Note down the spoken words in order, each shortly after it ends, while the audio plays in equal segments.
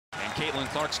Caitlin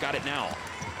Clark's got it now.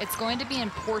 It's going to be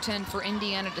important for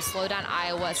Indiana to slow down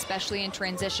Iowa, especially in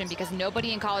transition, because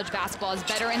nobody in college basketball is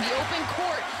better in the open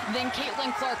court than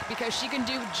Caitlin Clark, because she can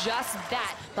do just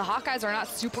that. The Hawkeyes are not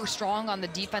super strong on the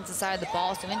defensive side of the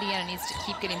ball, so Indiana needs to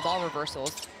keep getting ball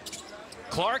reversals.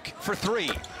 Clark for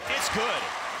three. It's good.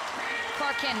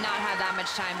 Clark cannot have that much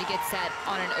time to get set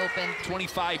on an open.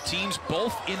 25 teams,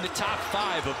 both in the top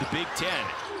 5 of the Big Ten.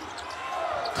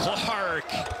 Clark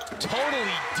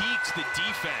totally dekes the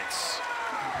defense.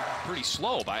 Pretty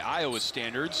slow by Iowa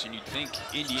standards, and you'd think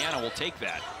Indiana will take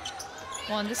that.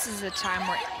 Well, and this is a time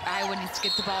where Iowa needs to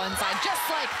get the ball inside, just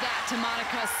like that, to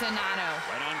Monika Czinano.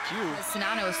 Right on cue.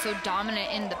 Czinano is so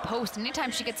dominant in the post.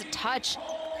 Anytime she gets a touch,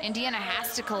 Indiana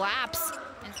has to collapse.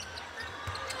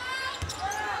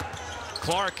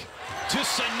 Clark to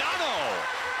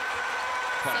Czinano.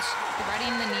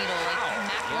 Threading the needle, like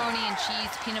macaroni and cheese,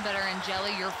 peanut butter and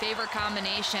jelly, your favorite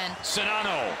combination.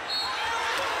 Czinano.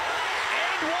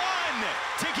 And one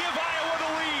to give Iowa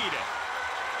the lead.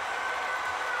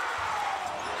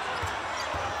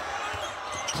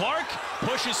 Clark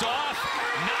pushes off,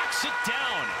 knocks it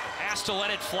down, has to let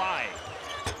it fly.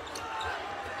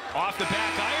 Off the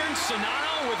back iron,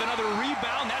 Czinano with another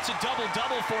rebound. That's a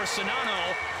double-double for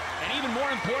Czinano. And even more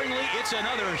importantly, it's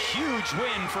another huge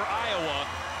win for Iowa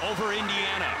over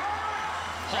Indiana.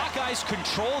 Hawkeyes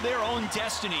control their own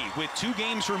destiny with 2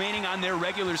 games remaining on their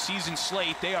regular season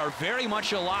slate. They are very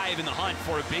much alive in the hunt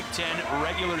for a Big Ten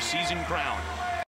regular season crown.